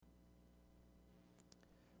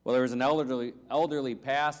Well, there was an elderly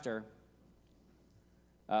pastor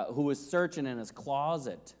who was searching in his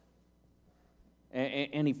closet.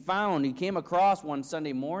 And he came across one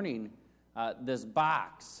Sunday morning this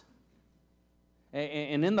box.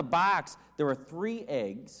 And in the box, there were 3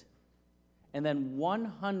 eggs and then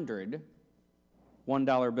 100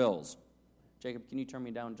 $1 bills. Jacob, can you turn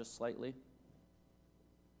me down just slightly?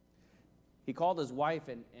 He called his wife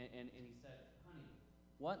and he said, "Honey,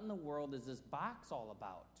 what in the world is this box all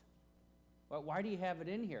about? Why do you have it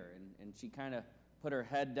in here?" And she kind of put her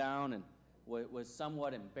head down and was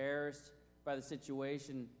somewhat embarrassed by the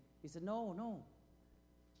situation. He said, No.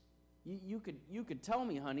 You could tell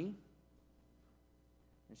me, honey.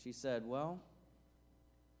 And she said, "Well,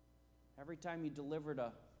 every time you delivered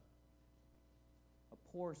a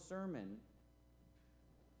poor sermon,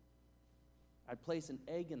 I'd place an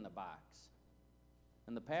egg in the box.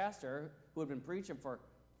 And the pastor, who had been preaching for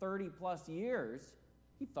 30 plus years,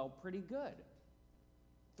 he felt pretty good.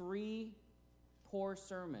 3 poor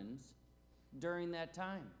sermons during that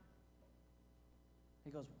time."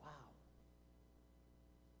 He goes, "Wow."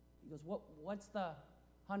 He goes, "What's the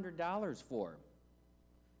 $100 for?"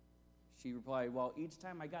 She replied, "Well, each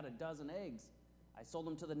time I got a dozen eggs, I sold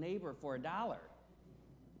them to the neighbor for $1."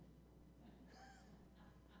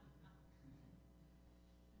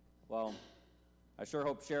 Well, I sure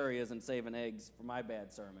hope Sherry isn't saving eggs for my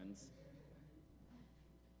bad sermons.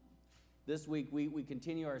 This week, we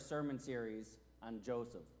continue our sermon series on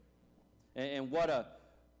Joseph. And what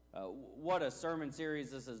a sermon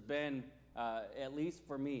series this has been, at least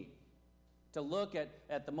for me. To look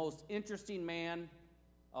at the most interesting man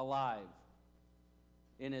alive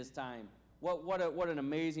in his time. What an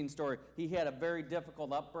amazing story. He had a very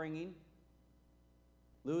difficult upbringing,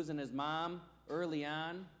 losing his mom early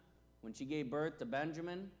on when she gave birth to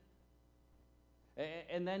Benjamin.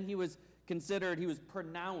 And then he was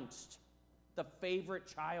pronounced the favorite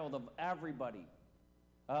child of everybody.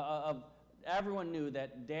 Everyone knew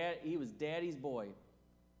that he was daddy's boy.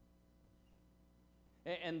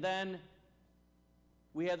 And then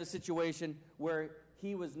we had the situation where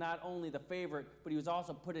he was not only the favorite, but he was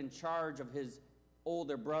also put in charge of his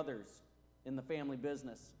older brothers in the family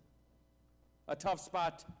business. A tough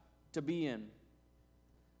spot to be in.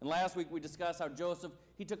 And last week we discussed how Joseph,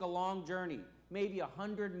 he took a long journey, maybe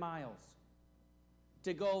 100 miles,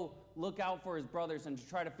 to go look out for his brothers and to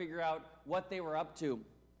try to figure out what they were up to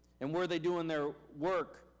and were they doing their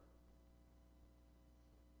work.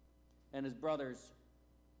 And his brothers,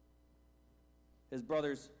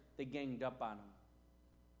 they ganged up on him.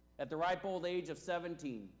 At the ripe old age of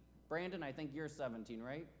 17, Brandon, I think you're 17,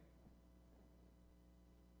 right?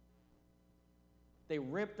 They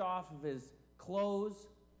ripped off of his clothes,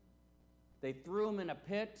 they threw him in a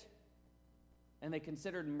pit, and they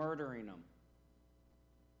considered murdering him.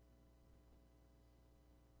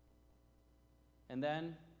 And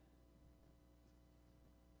then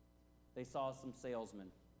they saw some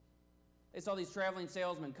salesmen. They saw these traveling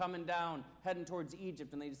salesmen coming down, heading towards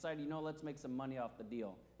Egypt, and they decided, let's make some money off the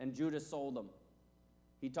deal. And Judas sold them.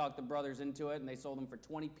 He talked the brothers into it, and they sold them for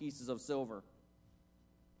 20 pieces of silver.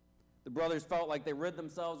 The brothers felt like they rid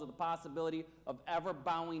themselves of the possibility of ever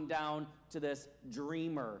bowing down to this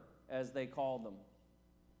dreamer, as they called them.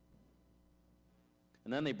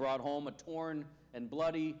 And then they brought home a torn and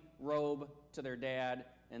bloody robe to their dad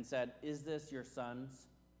and said, "Is this your sons?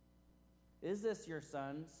 Is this your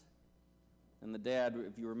sons?" And the dad,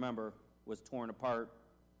 if you remember, was torn apart.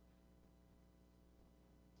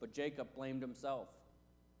 But Jacob blamed himself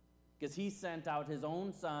because he sent out his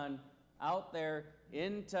own son out there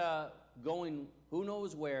into going who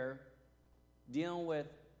knows where, dealing with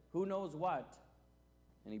who knows what,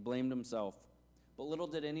 and he blamed himself. But little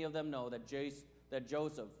did any of them know that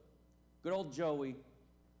Joseph, good old Joey,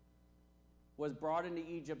 was brought into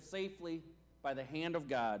Egypt safely by the hand of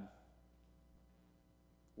God.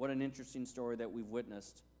 What an interesting story that we've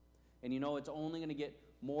witnessed. And it's only going to get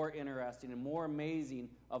more interesting and more amazing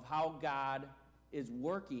of how God is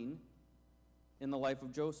working in the life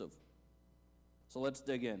of Joseph. So let's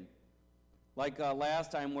dig in. Like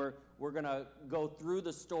last time, we're going to go through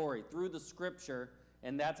the story, through the scripture,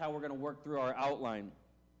 and that's how we're going to work through our outline.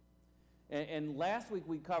 And last week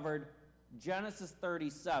we covered Genesis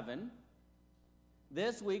 37.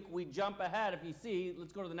 This week we jump ahead. If you see,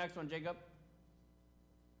 let's go to the next one, Jacob.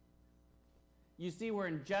 You see, we're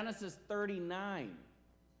in Genesis 39.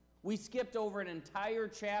 We skipped over an entire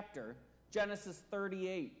chapter, Genesis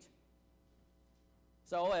 38.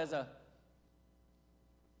 So, as a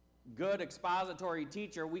good expository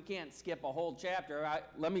teacher, we can't skip a whole chapter.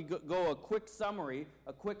 Let me go a quick summary,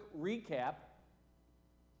 a quick recap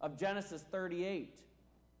of Genesis 38.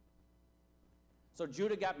 So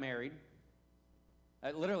Judah got married.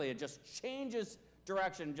 Literally, it just changes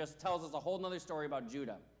direction, just tells us a whole other story about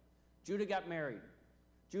Judah. Judah got married.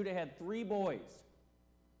 Judah had 3 boys.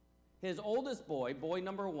 His oldest boy, boy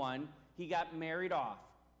number 1, he got married off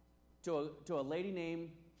to a lady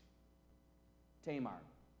named Tamar.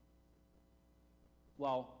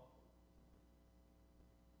 Well,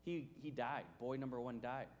 he died. Boy number 1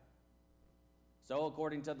 died. So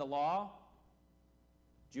according to the law,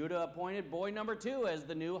 Judah appointed boy number 2 as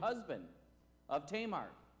the new husband of Tamar.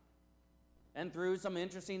 And through some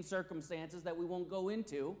interesting circumstances that we won't go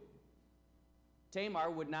into, Tamar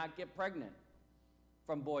would not get pregnant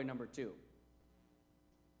from boy number 2.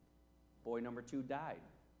 Boy number 2 died.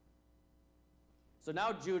 So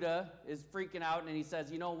now Judah is freaking out, and he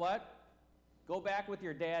says, you know what? Go back with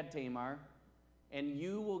your dad, Tamar, and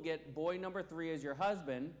you will get boy number 3 as your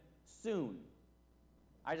husband soon.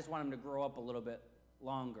 I just want him to grow up a little bit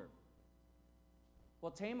longer.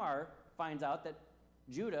 Well, Tamar finds out that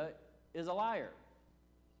Judah is a liar.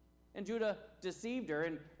 And Judah deceived her,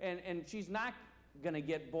 and she's not going to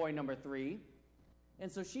get boy number 3.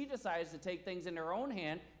 And so she decides to take things in her own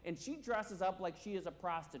hand, and she dresses up like she is a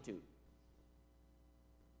prostitute.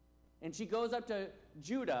 And she goes up to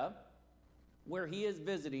Judah, where he is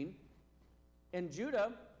visiting, and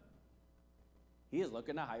Judah, he is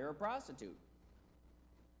looking to hire a prostitute.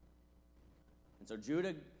 And so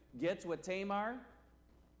Judah gets with Tamar,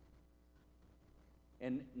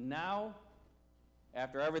 and now,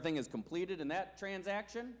 after everything is completed in that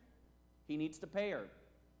transaction, he needs to pay her.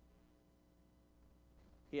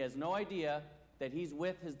 He has no idea that he's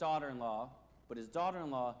with his daughter-in-law, but his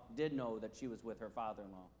daughter-in-law did know that she was with her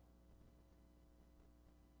father-in-law.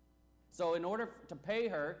 So in order to pay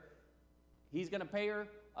her, he's going to pay her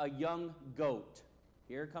a young goat.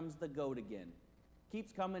 Here comes the goat again.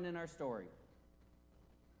 Keeps coming in our story.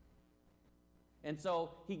 And so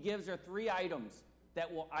he gives her 3 items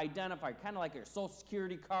that will identify, kind of like your Social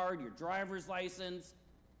Security card, your driver's license.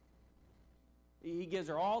 He gives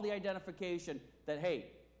her all the identification that, hey,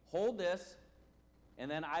 hold this, and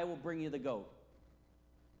then I will bring you the goat.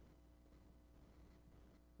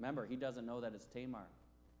 Remember, he doesn't know that it's Tamar.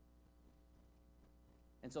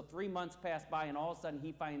 And so 3 months pass by, and all of a sudden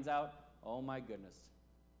he finds out, oh my goodness,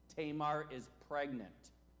 Tamar is pregnant.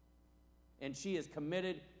 And she has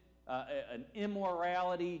committed an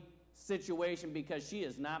immorality situation because she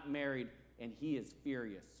is not married, and he is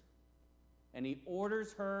furious. And he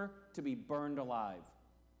orders her to be burned alive.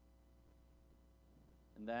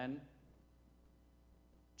 And then,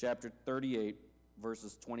 chapter 38,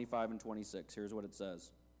 verses 25 and 26, here's what it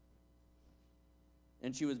says.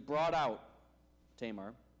 And she was brought out,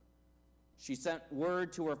 Tamar. She sent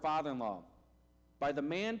word to her father-in-law, by the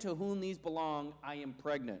man to whom these belong, I am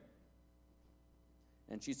pregnant.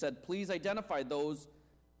 And she said, please identify those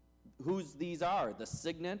whose these are, the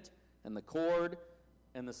signet and the cord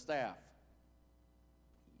and the staff.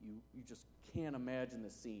 You just can't imagine the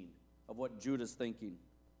scene of what Judah's thinking.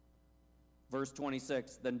 Verse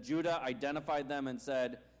 26, then Judah identified them and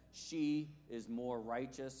said, she is more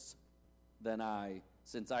righteous than I,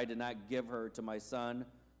 since I did not give her to my son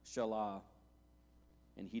Shelah,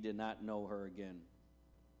 and he did not know her again.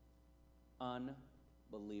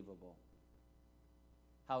 Unbelievable.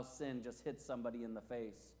 How sin just hits somebody in the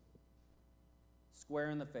face.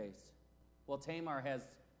 Square in the face. Well, Tamar has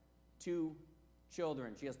 2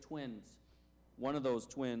 children. She has twins. One of those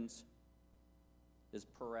twins is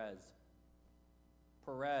Perez.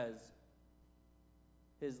 Perez,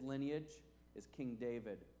 his lineage is King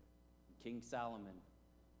David, King Solomon,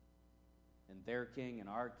 and their king and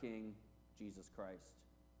our king, Jesus Christ.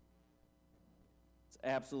 It's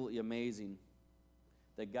absolutely amazing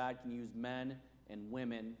that God can use men and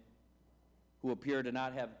women who appear to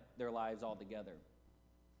not have their lives all together.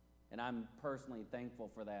 And I'm personally thankful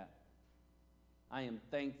for that. I am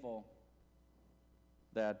thankful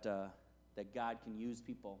that God can use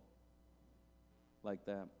people like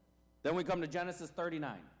that. Then we come to Genesis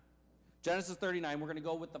 39. Genesis 39, we're going to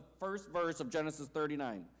go with the first verse of Genesis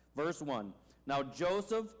 39. Verse 1. Now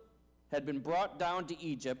Joseph had been brought down to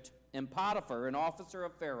Egypt, and Potiphar, an officer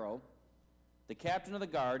of Pharaoh, the captain of the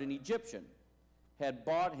guard, an Egyptian, had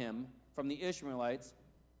bought him from the Ishmaelites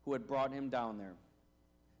who had brought him down there.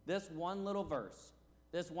 This one little verse,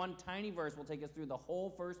 this one tiny verse will take us through the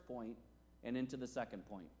whole first point and into the second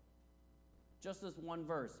point. Just this one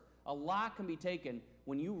verse. A lot can be taken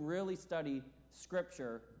when you really study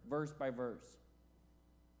Scripture verse by verse.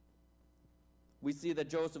 We see that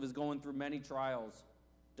Joseph is going through many trials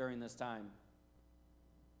during this time.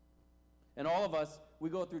 And all of us, we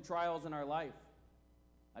go through trials in our life.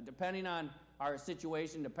 depending on our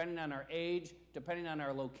situation, depending on our age, depending on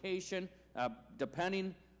our location,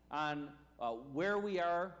 depending on where we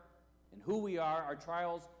are and who we are, our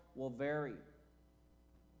trials will vary.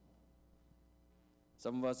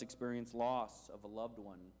 Some of us experience loss of a loved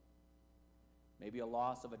one, maybe a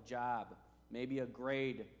loss of a job, maybe a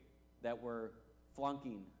grade that we're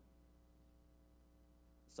flunking.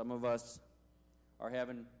 Some of us are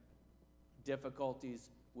having difficulties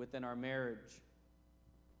within our marriage,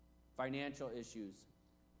 financial issues,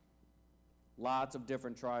 lots of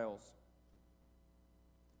different trials.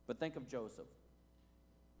 But think of Joseph.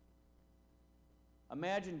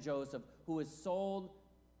 Imagine Joseph, who was sold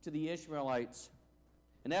to the Ishmaelites,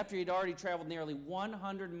 and after he'd already traveled nearly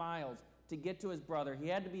 100 miles to get to his brother, he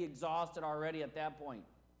had to be exhausted already at that point.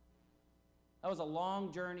 That was a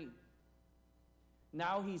long journey.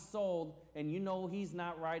 Now he's sold, and you know he's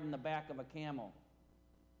not riding the back of a camel.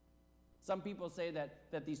 Some people say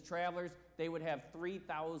that these travelers, they would have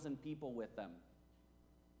 3,000 people with them.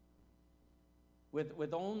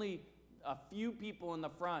 With only a few people in the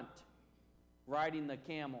front riding the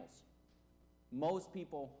camels. Most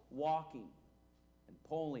people walking and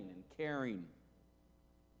pulling and carrying.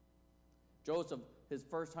 Joseph, his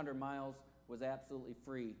first 100 miles was absolutely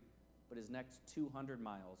free, but his next 200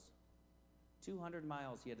 miles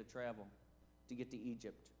he had to travel to get to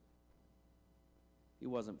Egypt. He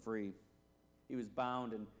wasn't free. He was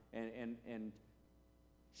bound and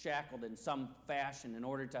shackled in some fashion in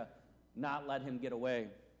order to not let him get away.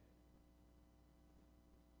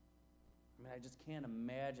 I mean, I just can't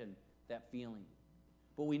imagine that feeling.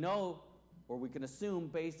 But we know, or we can assume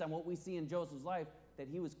based on what we see in Joseph's life, that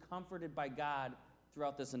he was comforted by God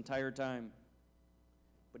throughout this entire time.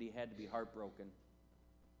 But he had to be heartbroken.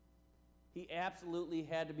 He absolutely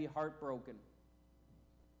had to be heartbroken.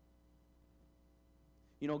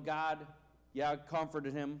 You know, God,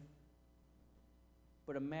 comforted him.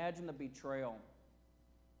 But imagine the betrayal.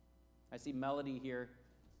 I see Melody here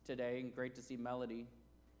today, and great to see Melody.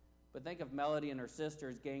 But think of Melody and her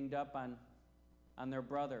sisters ganged up on their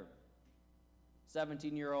brother.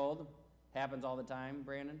 17-year-old, happens all the time,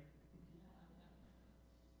 Brandon.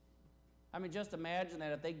 I mean, just imagine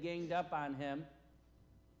that if they ganged up on him,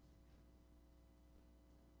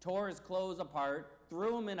 tore his clothes apart,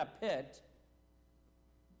 threw him in a pit.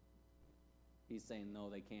 He's saying, no,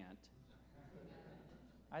 they can't.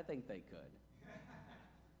 I think they could.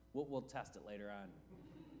 We'll test it later on.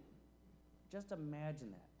 Just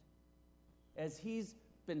imagine that. As he's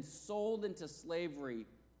been sold into slavery,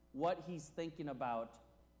 what he's thinking about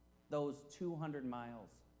those 200 miles.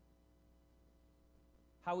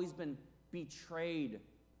 How he's been betrayed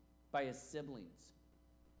by his siblings.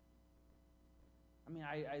 I mean,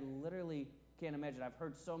 I literally can't imagine. I've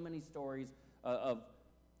heard so many stories of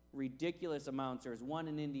ridiculous amounts. There's one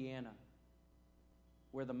in Indiana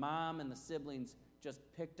where the mom and the siblings just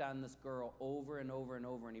picked on this girl over and over and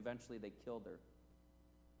over, and eventually they killed her.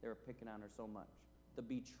 They were picking on her so much. The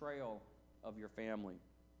betrayal of your family.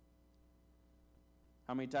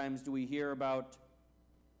 How many times do we hear about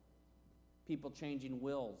people changing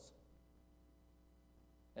wills?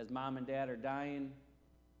 As mom and dad are dying,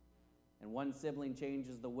 and one sibling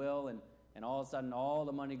changes the will, and all of a sudden all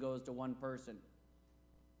the money goes to one person.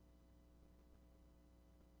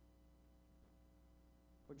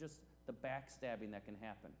 Or just the backstabbing that can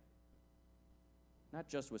happen. Not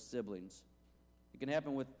just with siblings. It can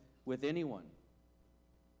happen with anyone.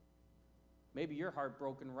 Maybe you're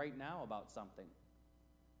heartbroken right now about something.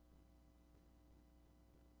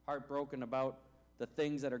 Heartbroken about the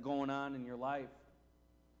things that are going on in your life.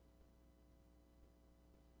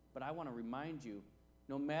 But I want to remind you,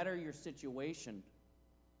 no matter your situation,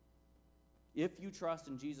 if you trust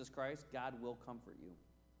in Jesus Christ, God will comfort you.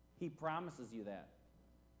 He promises you that.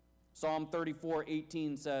 Psalm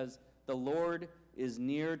 34:18 says, "The Lord is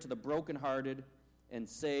near to the brokenhearted and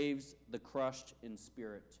saves the crushed in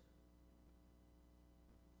spirit."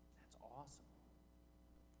 That's awesome.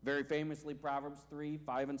 Very famously, Proverbs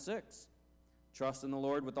 3:5-6. "Trust in the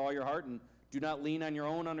Lord with all your heart and do not lean on your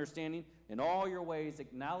own understanding. In all your ways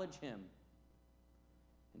acknowledge him,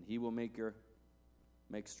 and he will make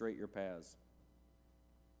straight your paths."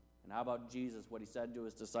 And how about Jesus, what he said to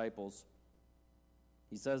his disciples?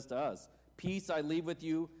 He says to us, "Peace I leave with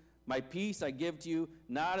you, my peace I give to you,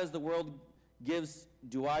 not as the world gives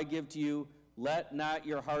do I give to you. Let not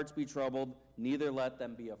your hearts be troubled, neither let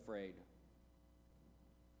them be afraid."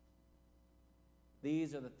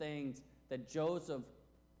 These are the things that Joseph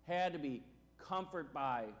had to be comforted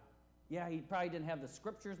by. Yeah, he probably didn't have the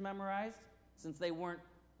scriptures memorized since they weren't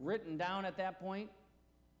written down at that point.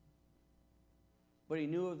 but he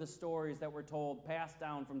knew of the stories that were told, passed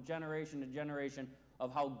down from generation to generation,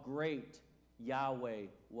 of how great Yahweh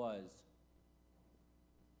was.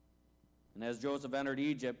 And as Joseph entered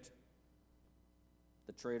Egypt,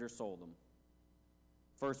 the traders sold him.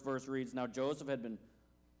 First verse reads, "Now Joseph had been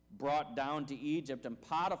brought down to Egypt, and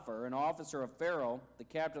Potiphar, an officer of Pharaoh, the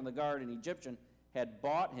captain of the guard, an Egyptian, had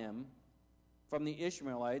bought him from the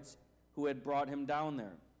Ishmaelites who had brought him down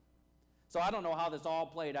there." So I don't know how this all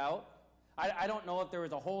played out. I don't know if there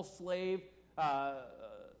was a whole slave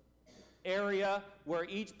area where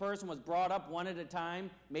each person was brought up one at a time,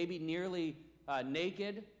 maybe nearly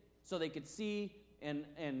naked, so they could see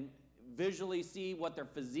and visually see what their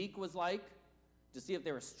physique was like, to see if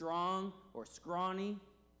they were strong or scrawny.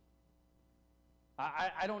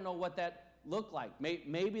 I don't know what that looked like.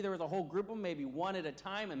 Maybe there was a whole group of them, maybe one at a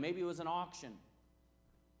time, and maybe it was an auction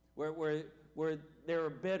where there were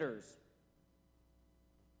bidders.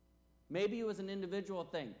 Maybe it was an individual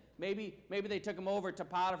thing. Maybe they took him over to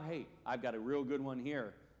Potiphar. Hey, I've got a real good one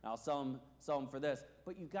here. I'll sell him for this.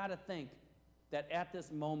 But you got to think that at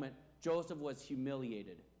this moment, Joseph was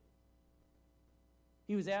humiliated.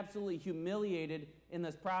 He was absolutely humiliated in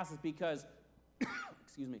this process because,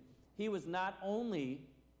 excuse me, he was not only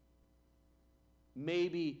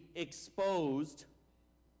maybe exposed,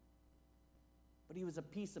 but he was a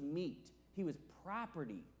piece of meat. He was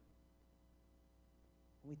property.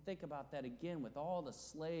 We think about that again with all the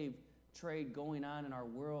slave trade going on in our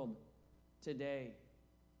world today.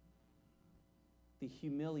 The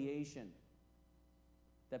humiliation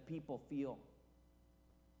that people feel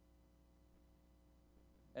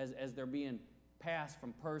as they're being passed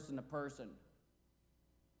from person to person.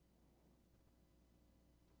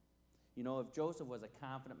 You know, if Joseph was a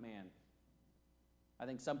confident man, I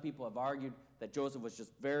think some people have argued that Joseph was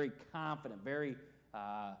just very confident, very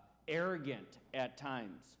arrogant at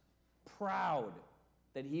times, proud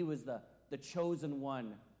that he was the chosen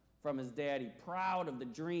one from his daddy, proud of the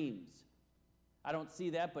dreams. I don't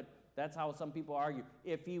see that, but that's how some people argue.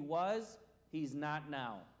 If he was, he's not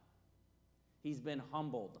now. He's been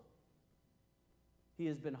humbled. He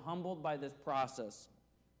has been humbled by this process.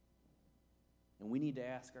 And we need to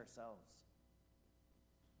ask ourselves,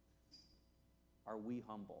 are we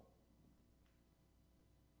humble?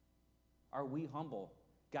 Are we humble?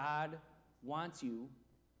 God wants you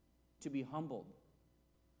to be humbled.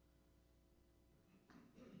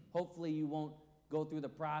 Hopefully you won't go through the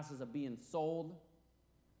process of being sold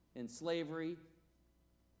in slavery,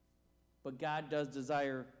 but God does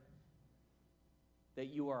desire that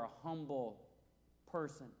you are a humble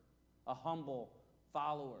person, a humble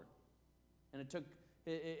follower. And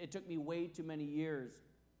it took me way too many years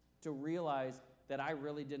to realize that I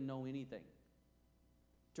really didn't know anything,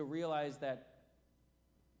 to realize that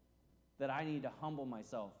I need to humble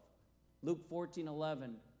myself. Luke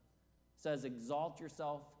 14:11 says, "Exalt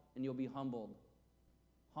yourself and you'll be humbled.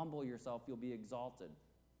 Humble yourself, you'll be exalted."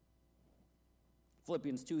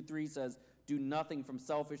 Philippians 2:3 says, "Do nothing from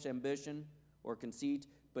selfish ambition or conceit,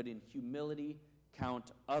 but in humility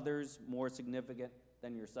count others more significant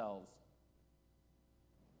than yourselves."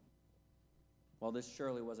 Well, this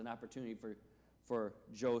surely was an opportunity for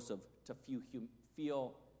Joseph to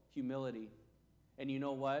feel humility. And you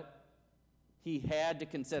know what? He had to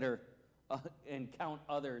consider and count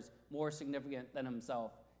others more significant than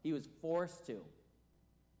himself. He was forced to,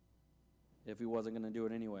 if he wasn't going to do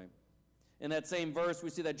it anyway. In that same verse,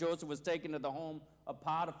 we see that Joseph was taken to the home of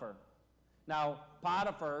Potiphar. Now,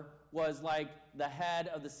 Potiphar was like the head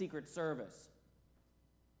of the Secret Service.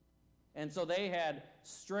 And so they had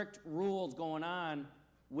strict rules going on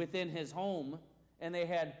within his home, and they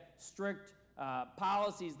had strict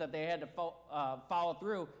policies that they had to follow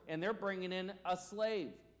through, and they're bringing in a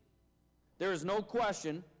slave. There is no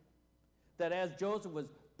question that as Joseph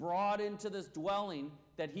was brought into this dwelling,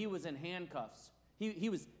 that he was in handcuffs. He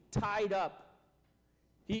was tied up.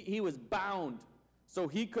 He was bound, so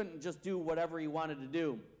he couldn't just do whatever he wanted to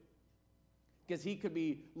do, because he could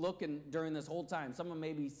be looking during this whole time. Someone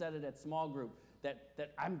maybe said it at small group,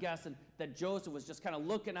 that I'm guessing that Joseph was just kind of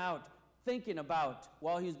looking out, thinking about,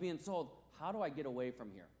 while he was being sold, how do I get away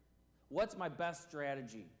from here? What's my best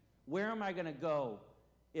strategy? Where am I going to go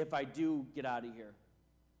if I do get out of here?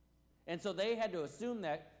 And so they had to assume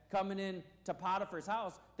that coming in to Potiphar's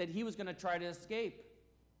house, that he was going to try to escape,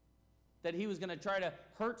 that he was going to try to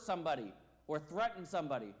hurt somebody or threaten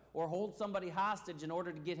somebody or hold somebody hostage in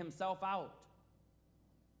order to get himself out.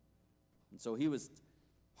 And so he was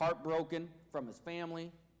heartbroken from his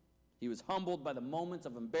family. He was humbled by the moments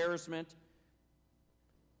of embarrassment.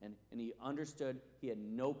 And he understood he had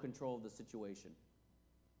no control of the situation.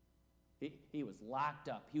 He was locked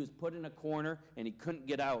up. He was put in a corner, and he couldn't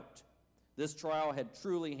get out. This trial had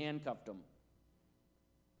truly handcuffed him.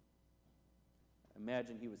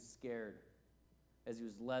 Imagine he was scared as he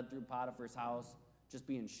was led through Potiphar's house, just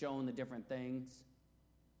being shown the different things.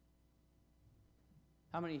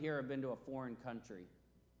 How many here have been to a foreign country?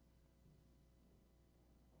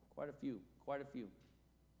 Quite a few.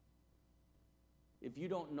 If you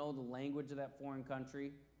don't know the language of that foreign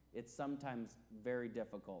country, it's sometimes very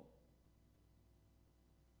difficult.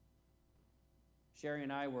 Sherry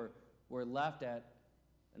and I were left at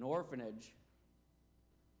an orphanage,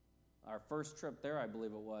 our first trip there, I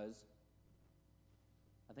believe it was,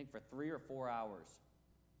 I think for 3 or 4 hours.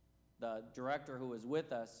 The director who was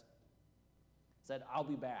with us said, "I'll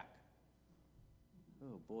be back."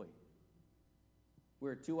 Oh, boy. We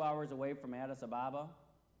were 2 hours away from Addis Ababa.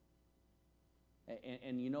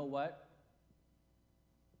 And you know what?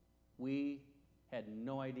 We had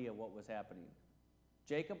no idea what was happening.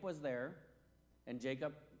 Jacob was there, and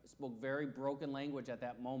Jacob spoke very broken language at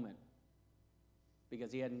that moment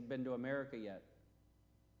because he hadn't been to America yet.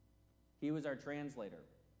 He was our translator.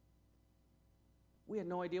 We had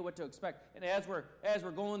no idea what to expect. And as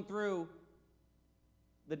we're going through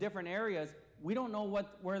the different areas, we don't know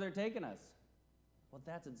where they're taking us. Well,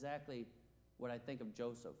 that's exactly what I think of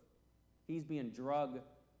Joseph. He's being drugged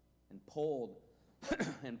and pulled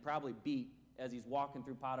and probably beat as he's walking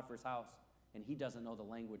through Potiphar's house, and he doesn't know the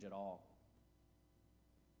language at all.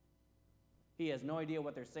 He has no idea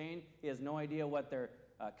what they're saying. He has no idea what they're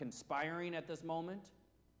conspiring at this moment,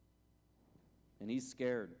 and he's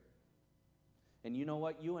scared. And you know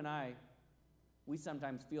what? You and I, we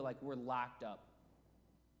sometimes feel like we're locked up.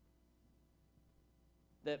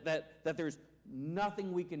 That there's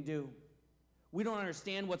nothing we can do. We don't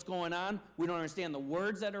understand what's going on. We don't understand the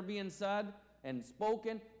words that are being said and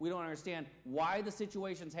spoken. We don't understand why the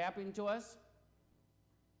situation's happening to us.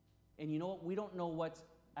 And you know what? We don't know what's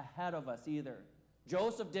ahead of us either.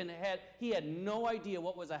 Joseph he had no idea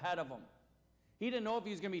what was ahead of him. He didn't know if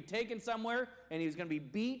he was going to be taken somewhere and he was going to be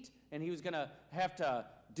beat and he was going to have to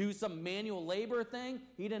do some manual labor thing.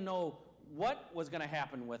 He didn't know what was going to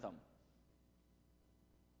happen with him.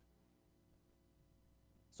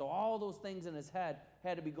 So all those things in his head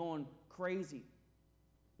had to be going crazy.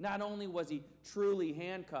 Not only was he truly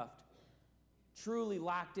handcuffed, truly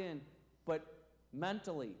locked in, but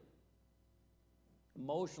mentally,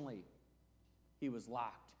 emotionally, he was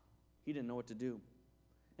locked. He didn't know what to do.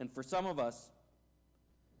 And for some of us,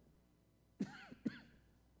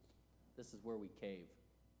 this is where we cave.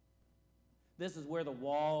 This is where the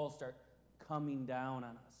walls start coming down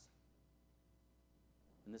on us.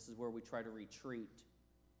 And this is where we try to retreat.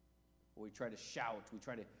 We try to shout. We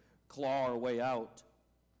try to claw our way out.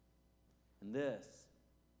 And this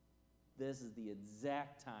is the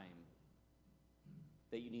exact time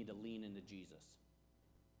that you need to lean into Jesus.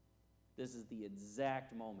 This is the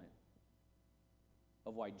exact moment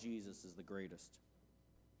of why Jesus is the greatest.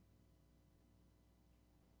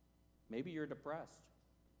 Maybe you're depressed.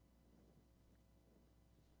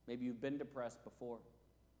 Maybe you've been depressed before.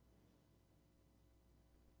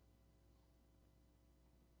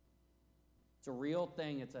 It's a real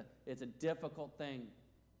thing. It's a difficult thing.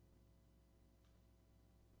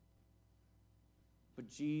 But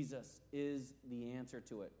Jesus is the answer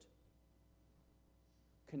to it.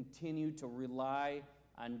 Continue to rely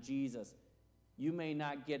on Jesus. You may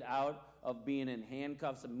not get out of being in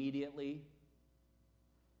handcuffs immediately,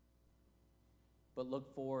 but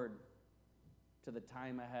look forward to the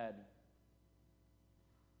time ahead.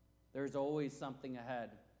 There's always something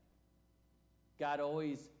ahead. God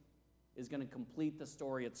always is going to complete the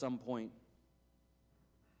story at some point.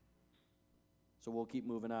 So we'll keep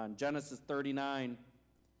moving on. Genesis 39,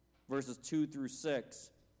 verses 2 through 6.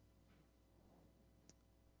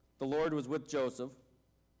 The Lord was with Joseph,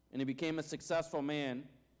 and he became a successful man,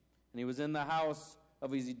 and he was in the house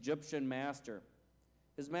of his Egyptian master.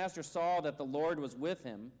 His master saw that the Lord was with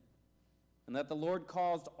him, and that the Lord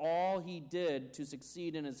caused all he did to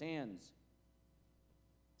succeed in his hands.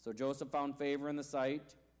 So Joseph found favor in the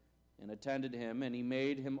sight and attended him, and he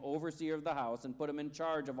made him overseer of the house and put him in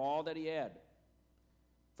charge of all that he had.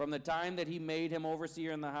 From the time that he made him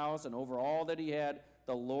overseer in the house and over all that he had,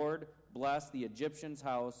 the Lord blessed the Egyptian's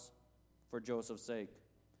house for Joseph's sake.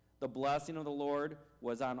 The blessing of the Lord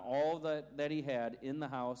was on all that he had in the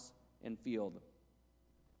house and field.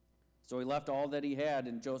 So he left all that he had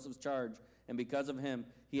in Joseph's charge, and because of him,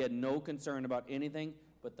 he had no concern about anything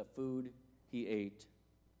but the food he ate.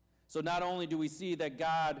 So not only do we see that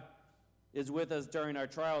God is with us during our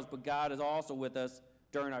trials, but God is also with us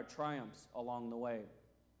during our triumphs along the way.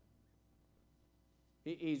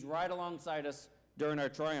 He's right alongside us during our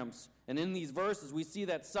triumphs. And in these verses, we see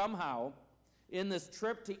that somehow, in this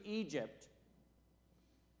trip to Egypt,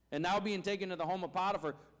 and now being taken to the home of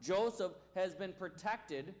Potiphar, Joseph has been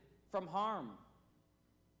protected from harm.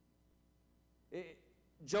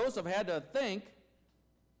 Joseph had to think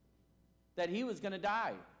that he was going to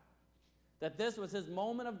die, that this was his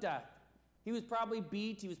moment of death. He was probably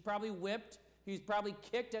beat, he was probably whipped, he was probably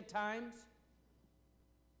kicked at times,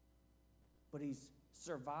 but he's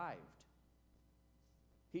survived.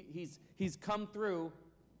 He's come through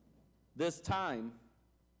this time,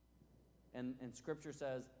 and Scripture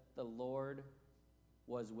says the Lord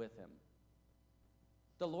was with him.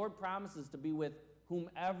 The Lord promises to be with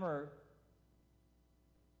whomever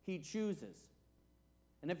he chooses.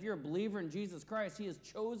 And if you're a believer in Jesus Christ, he has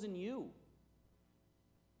chosen you.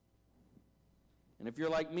 And if you're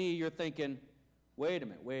like me, you're thinking, wait a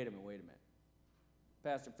minute.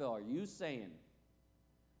 Pastor Phil, are you saying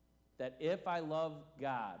that if I love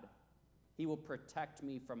God, he will protect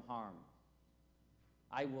me from harm?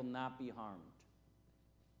 I will not be harmed.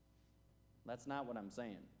 That's not what I'm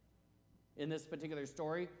saying. In this particular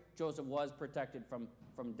story, Joseph was protected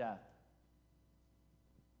from death.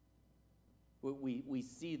 We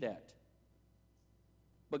see that.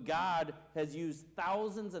 But God has used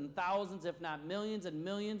thousands and thousands, if not millions and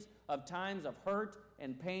millions of times of hurt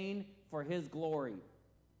and pain for his glory.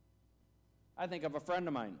 I think of a friend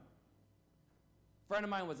of mine. A friend of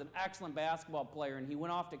mine was an excellent basketball player, and he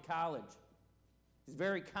went off to college. He's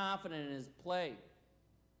very confident in his play.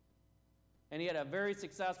 And he had a very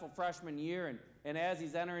successful freshman year, and as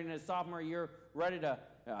he's entering his sophomore year, ready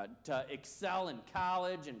to excel in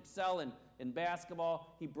college and excel in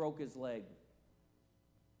basketball, he broke his leg.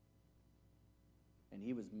 And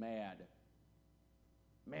he was mad.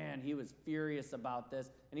 Man, he was furious about this,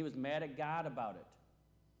 and he was mad at God about it.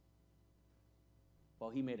 Well,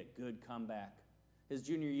 he made a good comeback. His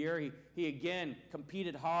junior year, he again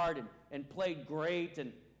competed hard and played great,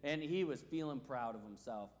 and he was feeling proud of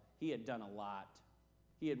himself. He had done a lot.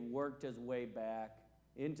 He had worked his way back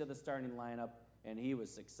into the starting lineup, and he was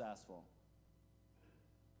successful.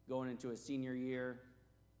 Going into his senior year,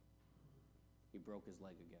 he broke his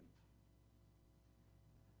leg again.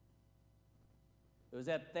 It was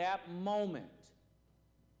at that moment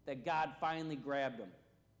that God finally grabbed him.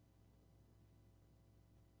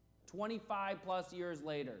 25 plus years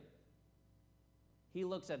later, he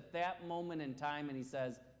looks at that moment in time and he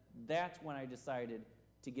says, that's when I decided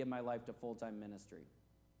to give my life to full-time ministry.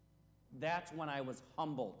 That's when I was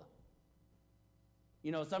humbled.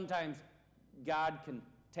 You know, sometimes God can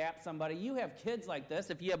tap somebody. You have kids like this.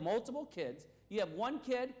 If you have multiple kids, you have one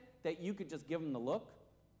kid that you could just give them the look,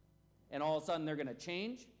 and all of a sudden they're going to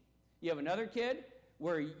change. You have another kid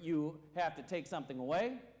where you have to take something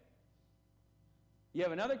away. You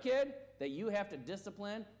have another kid that you have to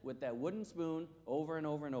discipline with that wooden spoon over and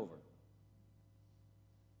over and over.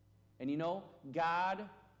 And you know, God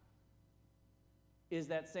is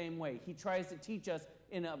that same way. He tries to teach us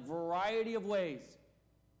in a variety of ways.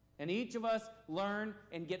 And each of us learn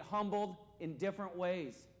and get humbled in different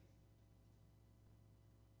ways.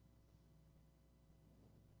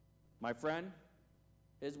 My friend,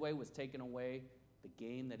 his way was taking away the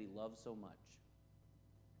game that he loved so much.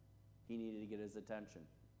 He needed to get his attention.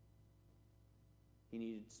 He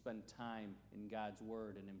needed to spend time in God's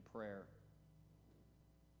word and in prayer.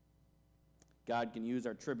 God can use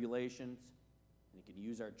our tribulations, and he can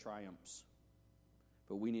use our triumphs.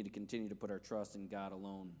 But we need to continue to put our trust in God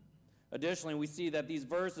alone. Additionally, we see that these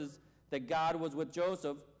verses that God was with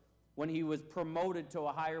Joseph when he was promoted to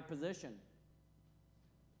a higher position.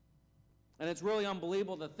 And it's really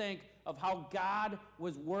unbelievable to think of how God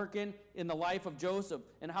was working in the life of Joseph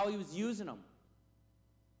and how he was using him.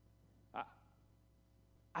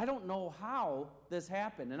 I don't know how this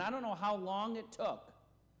happened, and I don't know how long it took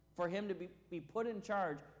for him to be put in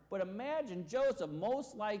charge. But imagine Joseph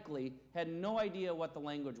most likely had no idea what the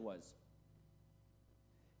language was.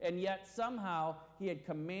 And yet somehow he had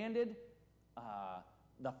commanded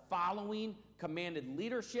the following, commanded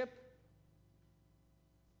leadership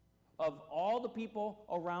of all the people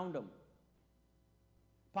around him.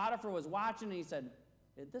 Potiphar was watching and he said,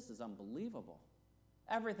 this is unbelievable.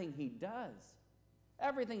 Everything he does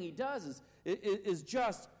is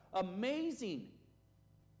just amazing.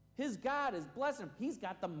 His God is blessing him. He's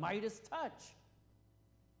got the Midas touch.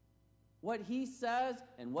 What he says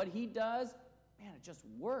and what he does, man, it just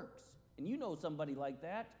works. And you know somebody like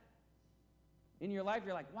that. In your life,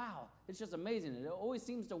 you're like, wow, it's just amazing. It always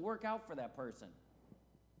seems to work out for that person.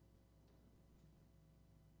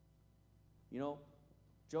 You know,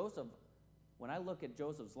 Joseph, when I look at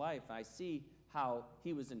Joseph's life, I see how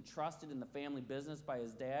he was entrusted in the family business by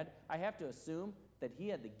his dad, I have to assume that he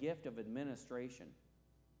had the gift of administration.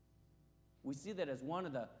 We see that as one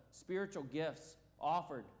of the spiritual gifts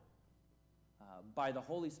offered by the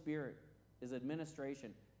Holy Spirit is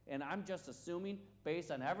administration. And I'm just assuming, based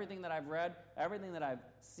on everything that I've read, everything that I've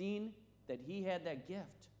seen, that he had that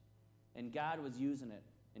gift. And God was using it.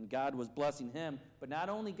 And God was blessing him. But not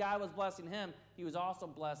only God was blessing him, he was also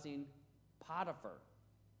blessing Potiphar.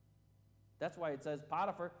 That's why it says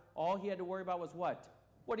Potiphar, all he had to worry about was what?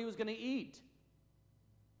 What he was going to eat.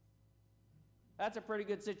 That's a pretty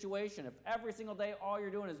good situation. If every single day all you're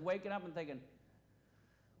doing is waking up and thinking,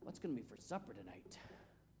 what's going to be for supper tonight?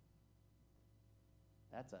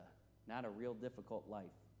 That's not a real difficult life.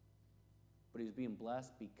 But he was being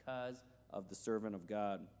blessed because of the servant of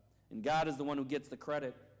God. And God is the one who gets the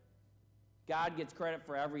credit. God gets credit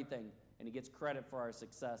for everything, and he gets credit for our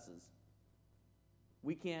successes.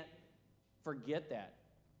 We can't forget that.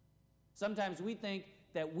 Sometimes we think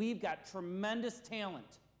that we've got tremendous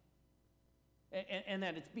talent, and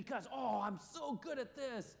that it's because, I'm so good at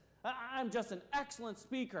this. I'm just an excellent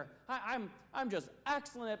speaker. I'm just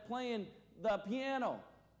excellent at playing the piano.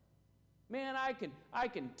 Man, I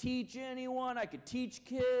can teach anyone. I could teach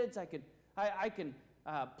kids. I can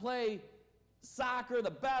play soccer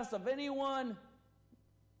the best of anyone.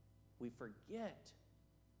 We forget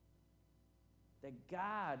that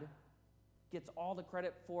God gets all the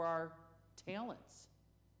credit for our talents.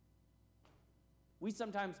 We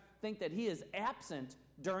sometimes think that he is absent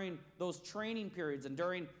during those training periods and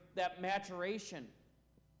during that maturation,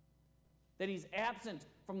 that he's absent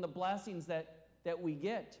from the blessings that we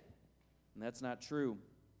get. And that's not true.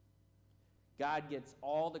 God gets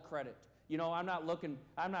all the credit. You know, I'm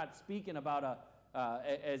not speaking about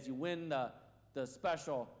as you win the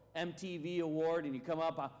special MTV award and you come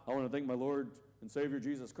up, I want to thank my Lord and Savior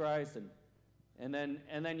Jesus Christ, and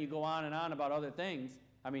then you go on and on about other things.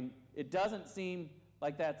 I mean, it doesn't seem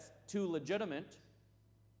like that's too legitimate.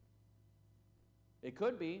 It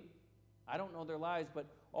could be. I don't know their lives, but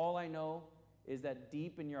all I know is that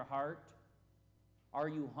deep in your heart, are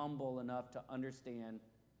you humble enough to understand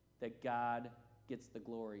that God gets the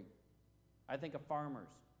glory? I think of farmers.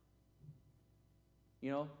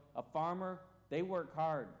 You know, a farmer, they work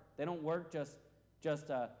hard. They don't work just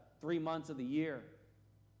 3 months of the year.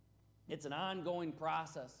 It's an ongoing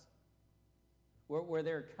process where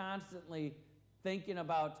they're constantly thinking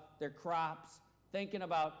about their crops, thinking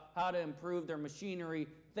about how to improve their machinery,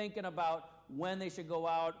 thinking about when they should go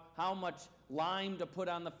out, how much lime to put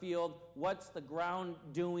on the field, what's the ground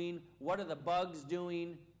doing, what are the bugs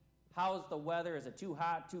doing, how's the weather, is it too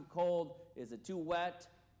hot, too cold, is it too wet?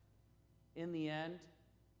 In the end,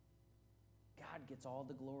 God gets all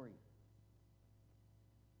the glory.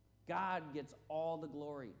 God gets all the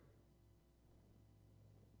glory.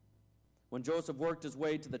 When Joseph worked his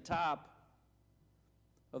way to the top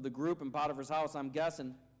of the group in Potiphar's house, I'm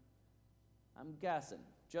guessing,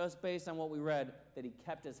 just based on what we read, that he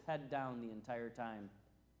kept his head down the entire time.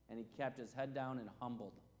 And he kept his head down and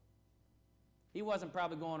humbled. He wasn't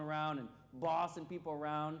probably going around and bossing people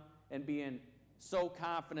around and being so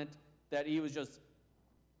confident that he was just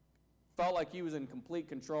felt like he was in complete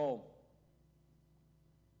control.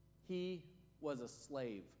 He was a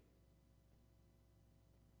slave.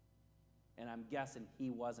 And I'm guessing he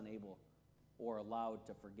wasn't able or allowed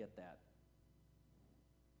to forget that.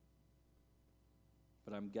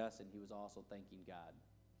 But I'm guessing he was also thanking God.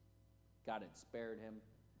 God had spared him,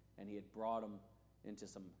 and he had brought him into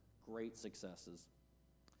some great successes.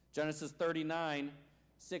 Genesis 39,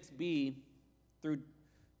 6b,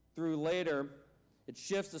 through later, it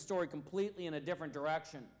shifts the story completely in a different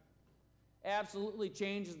direction. Absolutely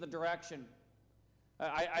changes the direction.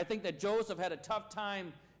 I think that Joseph had a tough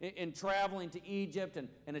time in traveling to Egypt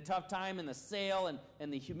and a tough time in the sale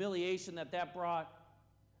and the humiliation that brought.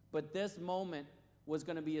 But this moment was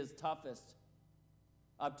going to be his toughest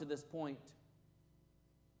up to this point.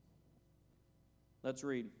 Let's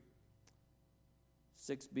read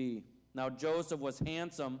 6b. Now Joseph was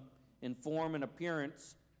handsome in form and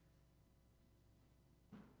appearance.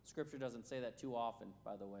 Scripture doesn't say that too often,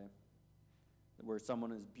 by the way, where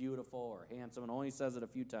someone is beautiful or handsome. It only says it a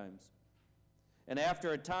few times. And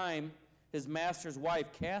after a time, his master's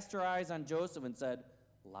wife cast her eyes on Joseph and said,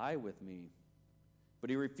 "Lie with me." But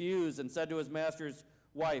he refused and said to his master's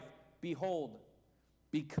wife, "Behold,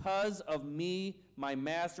 because of me, my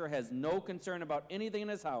master has no concern about anything in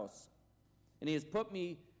his house, and he has put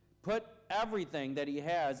everything that he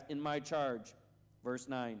has in my charge." Verse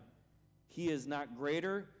 9, "He is not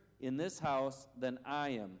greater in this house than I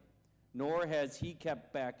am, nor has he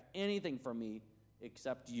kept back anything from me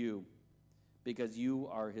except you, because you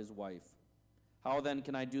are his wife. How then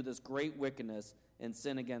can I do this great wickedness and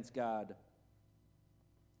sin against God?"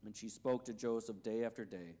 And she spoke to Joseph day after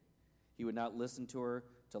day. He would not listen to her,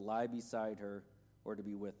 to lie beside her, or to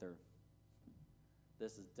be with her.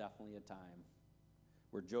 This is definitely a time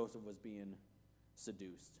where Joseph was being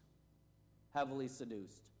seduced, heavily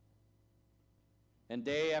seduced. And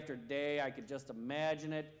day after day, I could just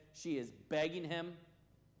imagine it. She is begging him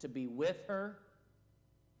to be with her.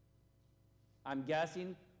 I'm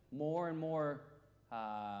guessing more and more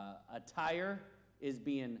attire is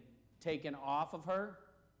being taken off of her,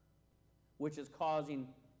 which is causing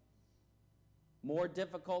more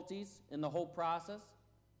difficulties in the whole process.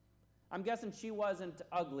 I'm guessing she wasn't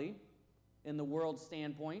ugly in the world's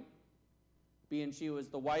standpoint, being she was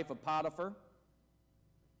the wife of Potiphar.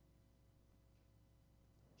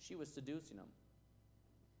 She was seducing him.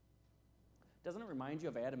 Doesn't it remind you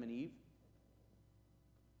of Adam and Eve?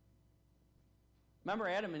 Remember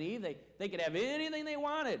Adam and Eve? They could have anything they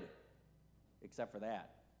wanted, except for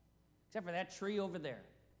that tree over there.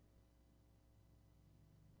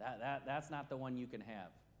 That's not the one you can have.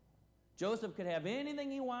 Joseph could have anything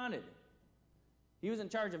he wanted. He was in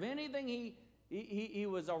charge of anything he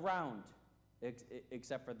was around,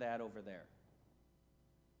 except for that over there.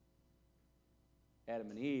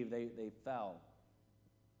 Adam and Eve, they fell.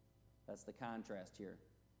 That's the contrast here.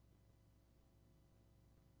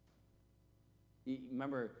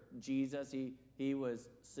 Remember Jesus, he was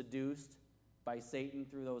seduced by Satan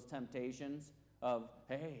through those temptations of,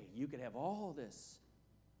 hey, you could have all this.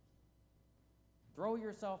 Throw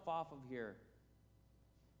yourself off of here.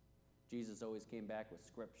 Jesus always came back with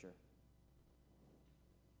Scripture.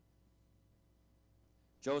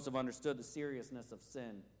 Joseph understood the seriousness of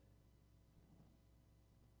sin.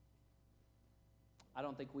 I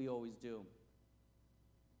don't think we always do.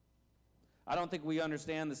 I don't think we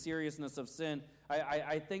understand the seriousness of sin.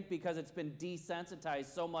 I think because it's been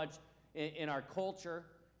desensitized so much in our culture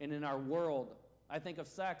and in our world. I think of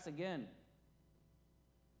sex again.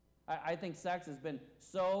 I think sex has been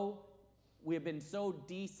we have been so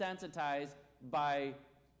desensitized by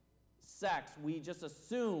sex. We just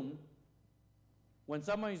assume when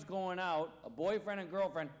somebody's going out, a boyfriend and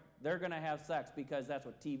girlfriend, they're going to have sex because that's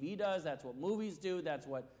what TV does, that's what movies do, that's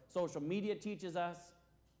what social media teaches us.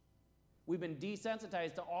 We've been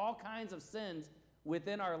desensitized to all kinds of sins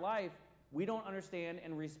within our life. We don't understand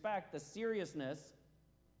and respect the seriousness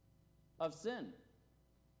of sin.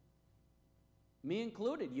 Me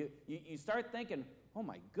included. You start thinking, oh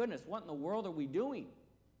my goodness, what in the world are we doing?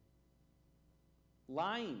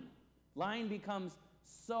 Lying. Lying becomes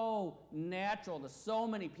so natural to so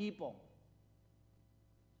many people.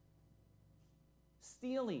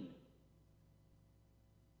 Stealing.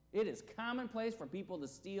 It is commonplace for people to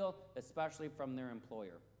steal, especially from their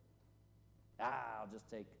employer. I'll just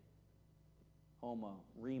take home a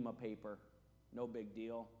ream of paper. No big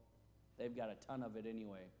deal. They've got a ton of it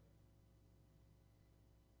anyway.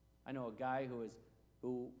 I know a guy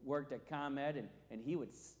who worked at ComEd, and he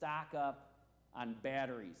would stock up on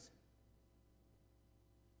batteries.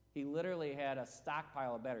 He literally had a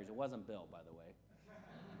stockpile of batteries. It wasn't Bill, by the way.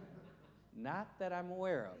 Not that I'm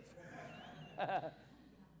aware of.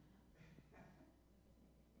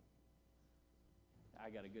 I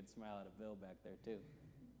got a good smile out of Bill back there, too.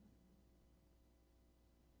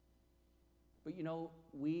 But you know,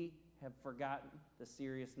 we have forgotten the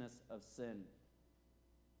seriousness of sin.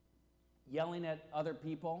 Yelling at other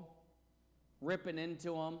people, ripping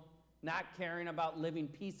into them, not caring about living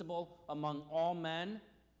peaceable among all men.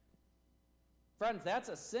 Friends, that's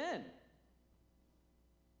a sin.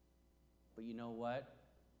 But you know what?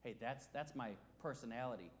 Hey, that's my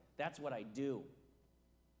personality. That's what I do.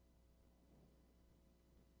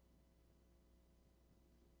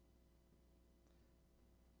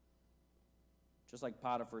 Just like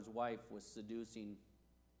Potiphar's wife was seducing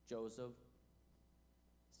Joseph,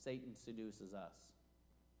 Satan seduces us.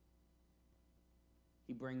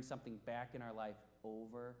 He brings something back in our life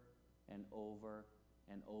over and over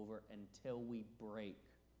and over until we break.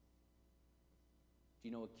 Do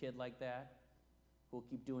you know a kid like that who'll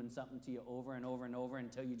keep doing something to you over and over and over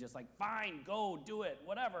until you're just like, fine, go, do it,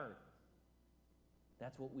 whatever.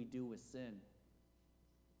 That's what we do with sin.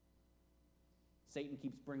 Satan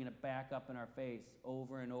keeps bringing it back up in our face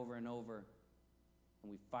over and over and over,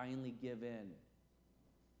 and we finally give in.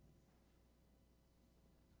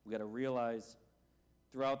 We've got to realize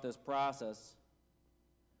throughout this process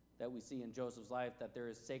that we see in Joseph's life that there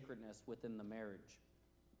is sacredness within the marriage.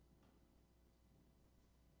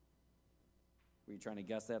 Were you trying to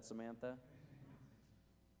guess that, Samantha?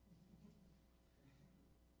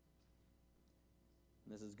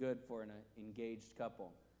 This is good for an engaged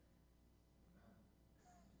couple.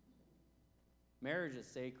 Marriage is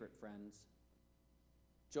sacred, friends.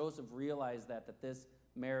 Joseph realized that this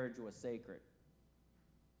marriage was sacred.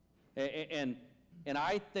 And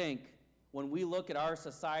I think when we look at our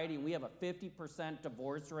society and we have a 50%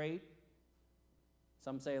 divorce rate,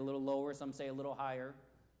 some say a little lower, some say a little higher,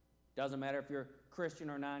 doesn't matter if you're Christian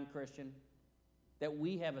or non-Christian, that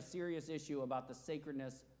we have a serious issue about the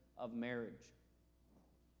sacredness of marriage.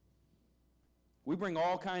 We bring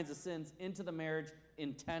all kinds of sins into the marriage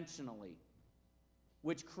intentionally,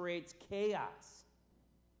 which creates chaos.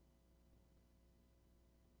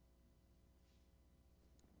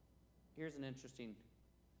 Here's an interesting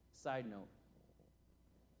side note.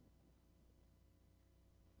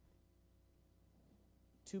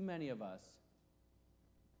 Too many of us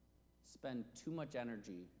spend too much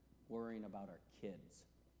energy worrying about our kids.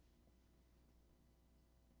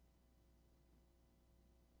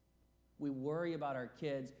 We worry about our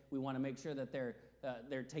kids. We want to make sure that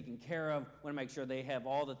they're taken care of. We want to make sure they have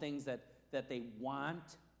all the things that they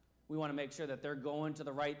want. We want to make sure that they're going to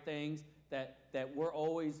the right things, that we're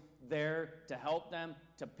always there to help them,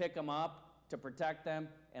 to pick them up, to protect them.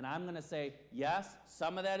 And I'm going to say, yes,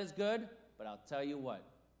 some of that is good, but I'll tell you what.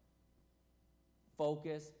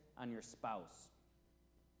 Focus on your spouse.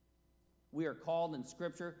 We are called in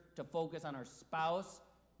Scripture to focus on our spouse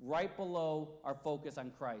right below our focus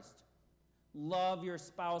on Christ. Love your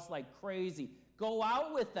spouse like crazy. Go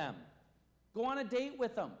out with them. Go on a date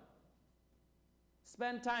with them.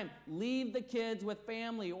 Spend time. Leave the kids with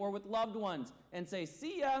family or with loved ones and say,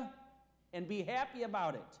 see ya, and be happy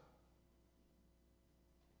about it.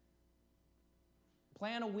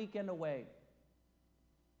 Plan a weekend away.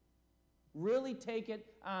 Really take it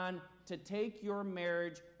on to take your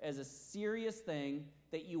marriage as a serious thing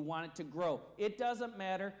that you want it to grow. It doesn't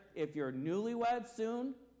matter if you're newlywed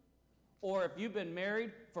soon or if you've been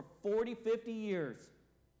married for 40, 50 years.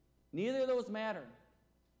 Neither of those matter.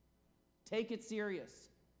 Take it serious.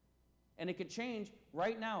 And it could change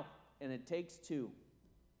right now, and it takes two.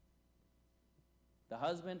 The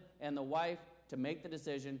husband and the wife to make the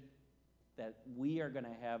decision that we are going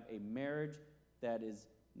to have a marriage that is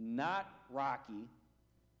not rocky,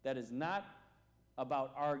 that is not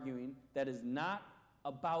about arguing, that is not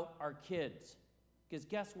about our kids. Because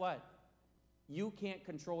guess what? You can't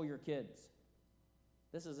control your kids.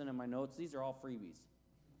 This isn't in my notes. These are all freebies.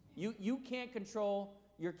 You can't control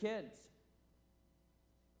your kids.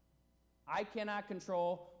 I cannot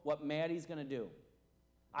control what Maddie's going to do.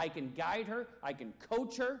 I can guide her. I can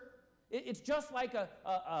coach her. It's just like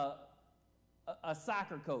a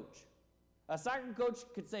soccer coach. A soccer coach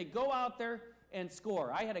could say, go out there and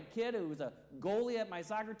score. I had a kid who was a goalie at my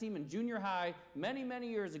soccer team in junior high many, many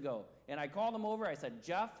years ago. And I called him over. I said,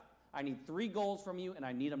 Jeff, I need 3 goals from you, and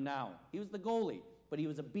I need them now. He was the goalie, but he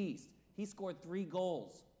was a beast. He scored 3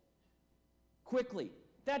 goals quickly.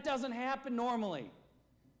 That doesn't happen normally.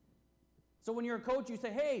 So when you're a coach, you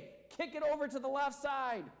say, hey, kick it over to the left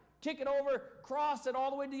side. Kick it over, cross it all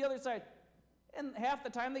the way to the other side. And half the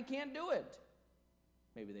time they can't do it.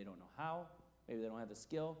 Maybe they don't know how. Maybe they don't have the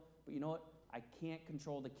skill. But you know what? I can't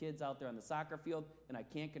control the kids out there on the soccer field, and I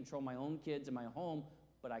can't control my own kids in my home,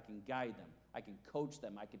 but I can guide them. I can coach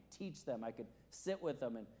them. I can teach them. I can sit with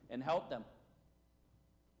them and help them.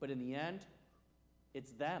 But in the end,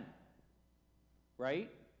 it's them.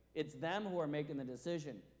 Right? It's them who are making the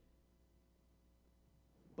decision.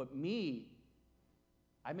 But me,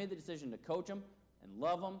 I made the decision to coach them and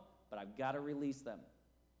love them, but I've got to release them.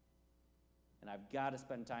 And I've got to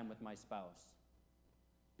spend time with my spouse.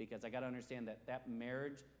 Because I got to understand that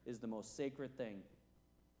marriage is the most sacred thing.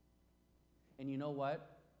 And you know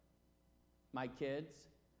what? My kids,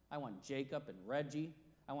 I want Jacob and Reggie,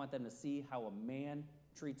 I want them to see how a man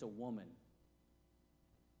treats a woman.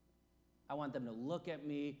 I want them to look at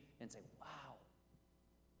me and say, wow,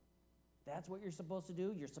 that's what you're supposed to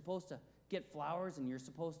do? You're supposed to get flowers and you're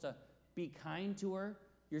supposed to be kind to her.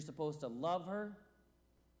 You're supposed to love her.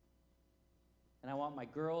 And I want my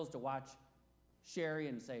girls to watch Sherry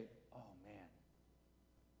and say, oh man,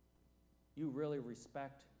 you really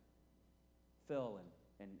respect Phil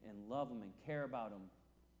and love him and care about him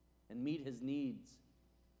and meet his needs.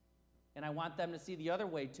 And I want them to see the other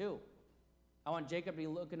way too. I want Jacob to be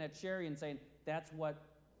looking at Sherry and saying, that's what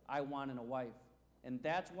I want in a wife. And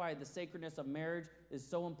that's why the sacredness of marriage is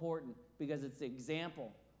so important, because it's the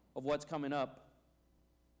example of what's coming up.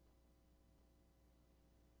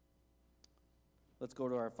 Let's go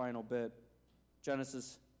to our final bit.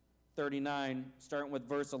 Genesis 39, starting with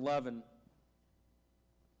verse 11.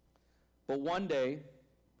 But one day,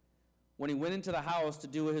 when he went into the house to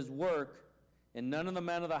do his work, and none of the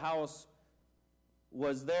men of the house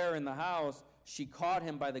was there in the house, she caught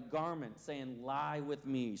him by the garment, saying, "Lie with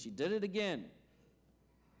me." She did it again.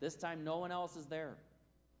 This time no one else is there.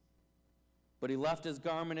 But he left his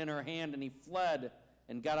garment in her hand, and he fled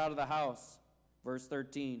and got out of the house. Verse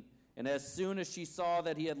 13. And as soon as she saw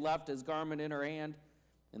that he had left his garment in her hand,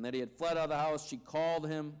 and that he had fled out of the house, she called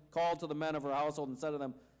to the men of her household and said to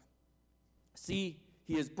them, "See,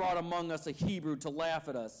 he has brought among us a Hebrew to laugh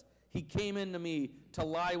at us. He came in to me to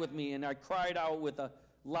lie with me, and I cried out with a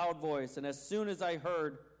loud voice. And as soon as I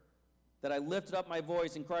heard that, I lifted up my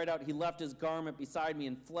voice and cried out. He left his garment beside me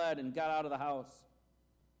and fled and got out of the house.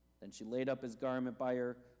 Then she laid up his garment by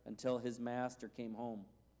her until his master came home.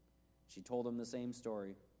 She told him the same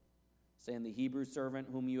story, saying, "The Hebrew servant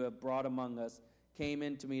whom you have brought among us came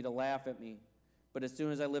in to me to laugh at me. But as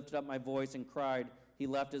soon as I lifted up my voice and cried, he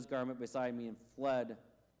left his garment beside me and fled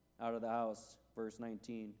out of the house." Verse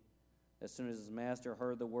 19. As soon as his master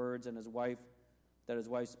heard the words his wife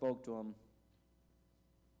spoke to him,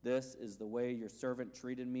 "This is the way your servant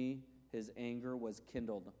treated me," his anger was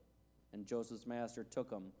kindled. And Joseph's master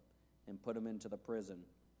took him and put him into the prison,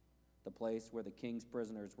 the place where the king's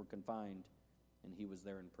prisoners were confined, and he was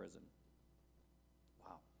there in prison.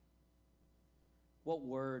 Wow. What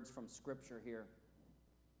words from Scripture here.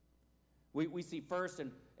 We see first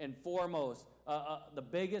and foremost, the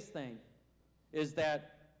biggest thing is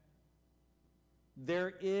that there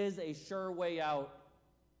is a sure way out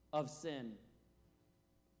of sin.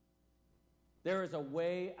 There is a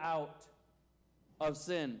way out of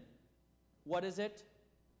sin. What is it?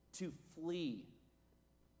 To flee.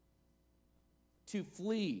 To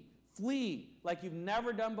flee. Flee like you've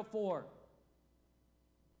never done before.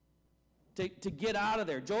 To get out of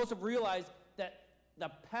there. Joseph realized that the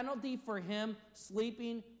penalty for him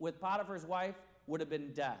sleeping with Potiphar's wife would have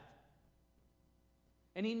been death.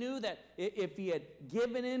 And he knew that if he had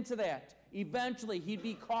given in to that, eventually he'd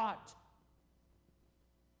be caught.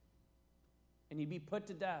 And he'd be put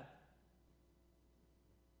to death.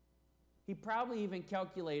 He probably even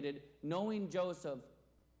calculated, knowing Joseph,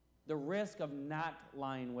 the risk of not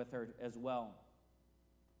lying with her as well.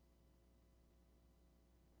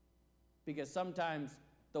 Because sometimes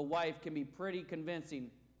the wife can be pretty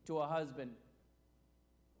convincing to a husband.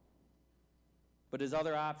 But his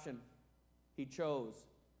other option, he chose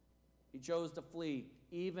to flee,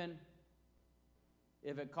 even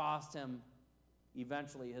if it cost him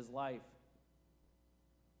eventually his life.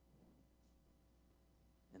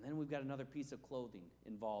 And then we've got another piece of clothing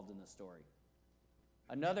involved in the story.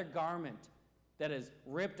 Another garment that is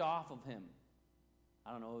ripped off of him.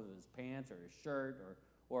 I don't know if it was pants or his shirt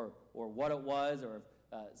or what it was, or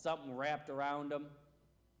something wrapped around him.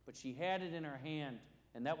 But she had it in her hand,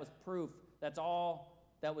 and that was proof. That's all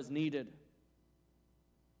that was needed.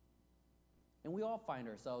 And we all find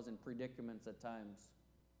ourselves in predicaments at times,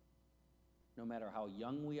 no matter how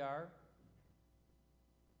young we are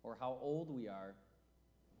or how old we are.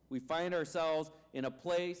 We find ourselves in a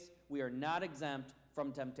place we are not exempt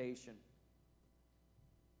from temptation.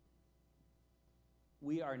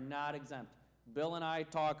 We are not exempt. Bill and I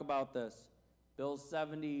talk about this. Bill's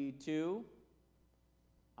 72.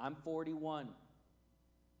 I'm 41.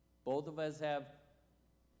 Both of us have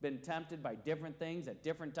been tempted by different things at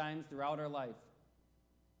different times throughout our life.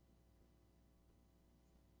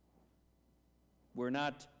 We're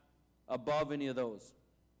not above any of those.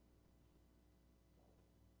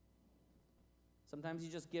 Sometimes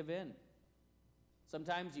you just give in.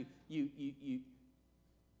 Sometimes you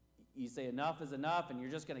say enough is enough, and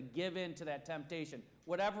you're just going to give in to that temptation,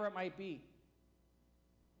 whatever it might be.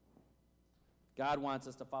 God wants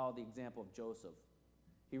us to follow the example of Joseph.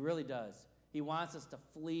 He really does. He wants us to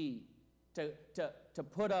flee, to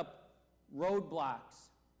put up roadblocks,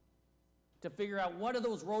 to figure out what are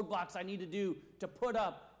those roadblocks I need to do to put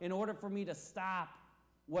up in order for me to stop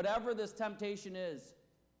whatever this temptation is,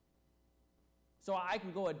 so I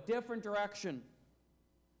can go a different direction.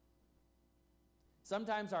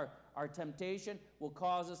 Sometimes our temptation will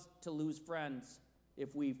cause us to lose friends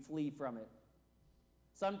if we flee from it.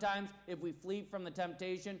 Sometimes if we flee from the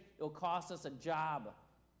temptation, it will cost us a job.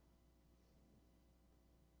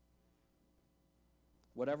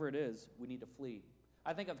 Whatever it is, we need to flee.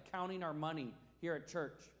 I think of counting our money here at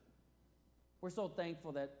church. We're so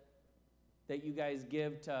thankful that you guys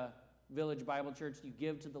give to Village Bible Church. You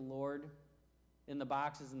give to the Lord in the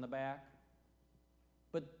boxes in the back.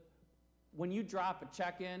 But when you drop a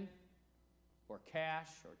check in, or cash,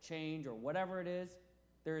 or change, or whatever it is,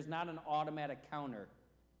 there is not an automatic counter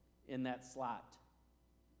in that slot.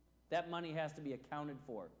 That money has to be accounted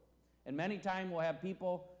for. And many times we'll have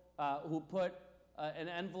people who put an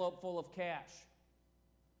envelope full of cash.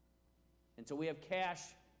 And so we have cash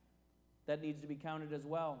that needs to be counted as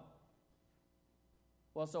well.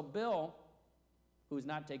 Well, so Bill, who's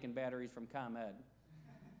not taking batteries from ComEd,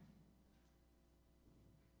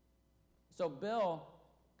 so Bill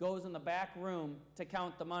goes in the back room to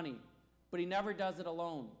count the money, but he never does it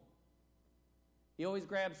alone. He always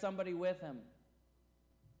grabs somebody with him.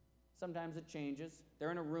 Sometimes it changes.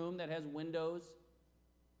 They're in a room that has windows,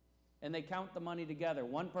 and they count the money together.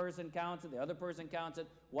 One person counts it, the other person counts it,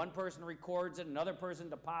 one person records it, another person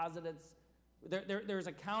deposits it. There's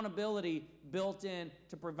accountability built in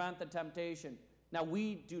to prevent the temptation. Now,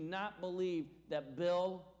 we do not believe that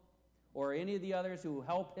Bill or any of the others who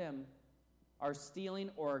help him are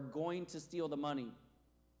stealing or are going to steal the money.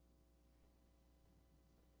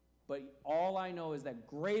 But all I know is that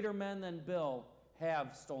greater men than Bill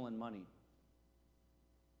have stolen money.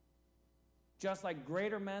 Just like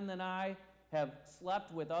greater men than I have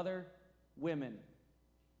slept with other women,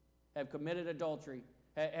 have committed adultery,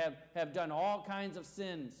 have done all kinds of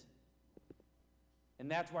sins.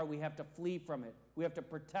 And that's why we have to flee from it. We have to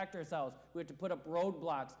protect ourselves. We have to put up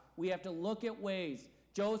roadblocks. We have to look at ways.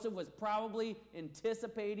 Joseph was probably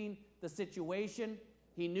anticipating the situation.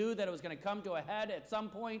 He knew that it was going to come to a head at some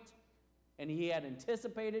point, and he had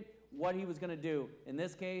anticipated what he was going to do. In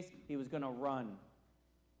this case, he was going to run.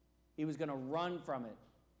 He was going to run from it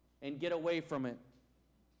and get away from it.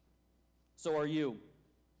 So are you.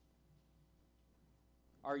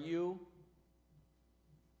 Are you?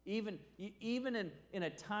 Even in a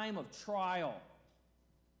time of trial,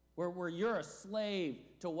 where you're a slave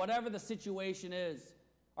to whatever the situation is,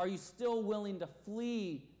 are you still willing to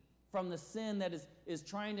flee from the sin that is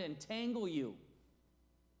trying to entangle you?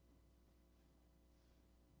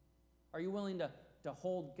 Are you willing to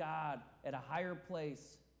hold God at a higher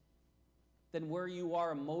place than where you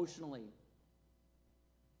are emotionally?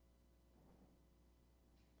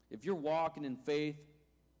 If you're walking in faith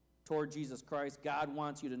toward Jesus Christ, God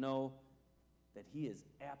wants you to know that He is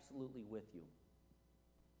absolutely with you.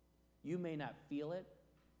 You may not feel it.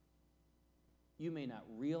 You may not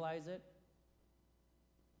realize it.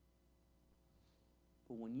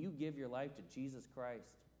 But when you give your life to Jesus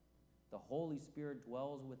Christ, the Holy Spirit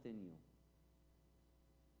dwells within you.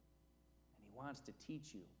 And He wants to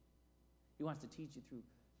teach you. He wants to teach you through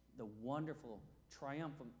the wonderful,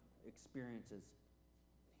 triumphant experiences.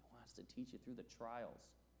 He wants to teach you through the trials,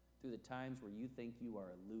 through the times where you think you are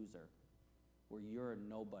a loser, where you're a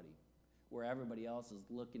nobody, where everybody else is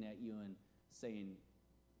looking at you and saying,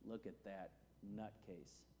 look at that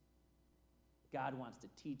nutcase. God wants to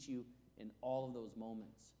teach you in all of those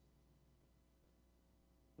moments.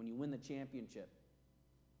 When you win the championship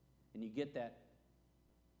and you get that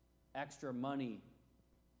extra money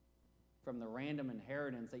from the random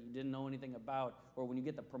inheritance that you didn't know anything about, or when you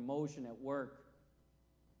get the promotion at work,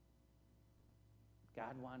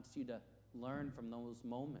 God wants you to learn from those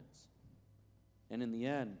moments. And in the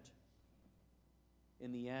end,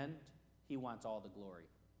 He wants all the glory.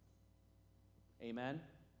 Amen?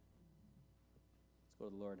 Let's go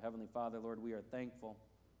to the Lord. Heavenly Father, Lord, we are thankful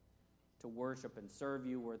to worship and serve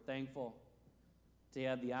You. We're thankful to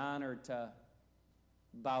have the honor to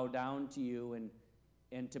bow down to You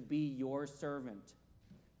and to be Your servant.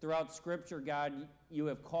 Throughout Scripture, God, You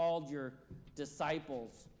have called Your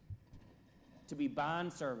disciples to be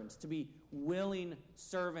bondservants, to be willing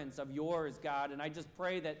servants of Yours, God. And I just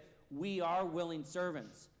pray that we are willing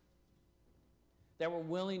servants, that we're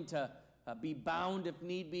willing to be bound if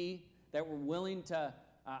need be, that we're willing to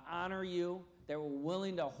honor You, that we're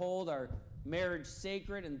willing to hold our marriage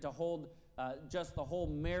sacred and to hold just the whole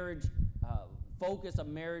marriage, focus of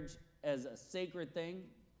marriage as a sacred thing,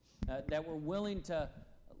 that we're willing to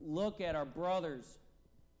look at our brothers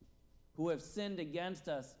who have sinned against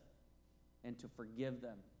us and to forgive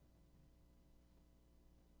them.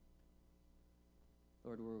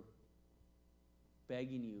 Lord, we're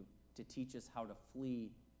begging You to teach us how to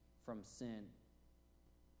flee from sin,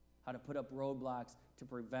 how to put up roadblocks to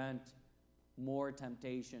prevent more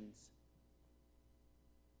temptations.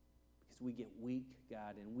 Because we get weak,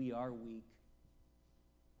 God, and we are weak,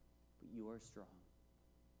 but You are strong.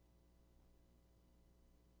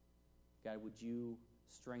 God, would You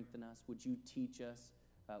strengthen us? Would You teach us?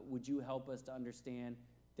 Would You help us to understand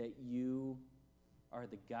that You are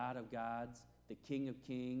the God of gods, the King of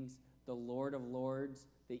kings, the Lord of lords,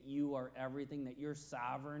 that You are everything, that You're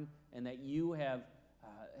sovereign, and that You have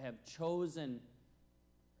chosen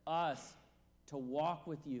us to walk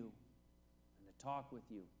with You and to talk with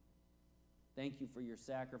You. Thank You for Your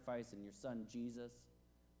sacrifice and Your Son, Jesus.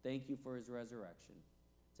 Thank You for His resurrection.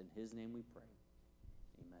 It's in His name we pray.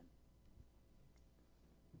 Amen.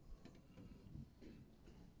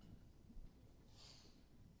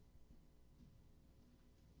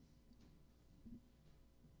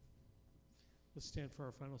 Let's stand for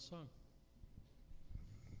our final song.